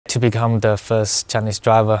To become the first Chinese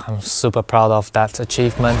driver, I'm super proud of that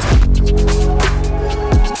achievement.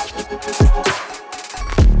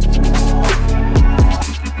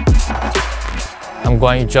 I'm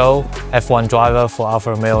Guanyu Zhou, F1 driver for Alfa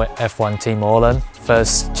Romeo F1 team ORLEN,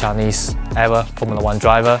 first Chinese ever Formula 1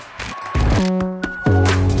 driver.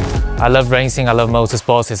 I love racing, I love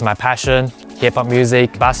motorsports, it's my passion. Hip-hop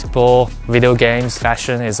music, basketball, video games,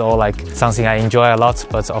 fashion is all like something I enjoy a lot,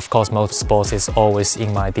 but of course motorsports is always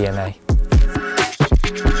in my DNA.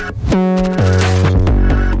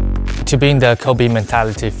 To be in the Kobe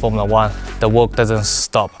mentality Formula 1, the work doesn't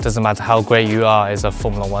stop. Doesn't matter how great you are as a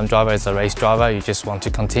Formula 1 driver, as a race driver, you just want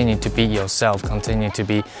to continue to be yourself, continue to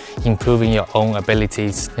be improving your own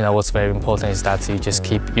abilities. You know, what's very important is that you just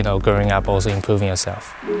keep, growing up, also improving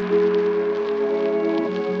yourself.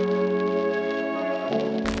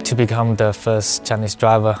 To become the first Chinese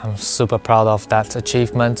driver, I'm super proud of that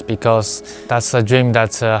achievement because that's a dream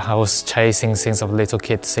that I was chasing since I was a little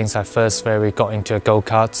kid, since I first got into a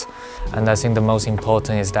go-kart. And I think the most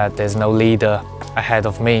important is that there's no leader ahead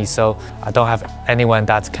of me, so I don't have anyone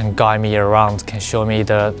that can guide me around, can show me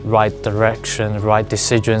the right direction, right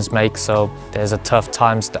decisions make. So there's a tough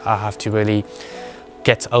times that I have to really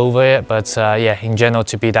get over it. But yeah, in general,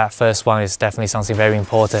 to be that first one is definitely something very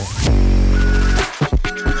important.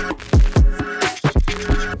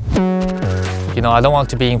 I don't want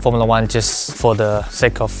to be in Formula 1 just for the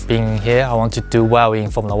sake of being here. I want to do well in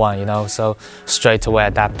Formula 1, so straight away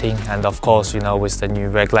adapting. And of course, with the new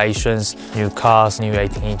regulations, new cars, new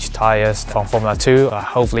 18-inch tires from Formula 2, I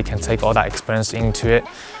hopefully can take all that experience into it.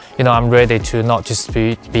 I'm ready to not just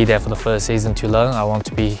be there for the first season to learn. I want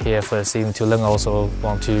to be here for the season to learn. I also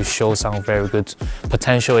want to show some very good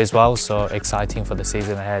potential as well. So exciting for the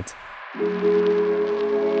season ahead.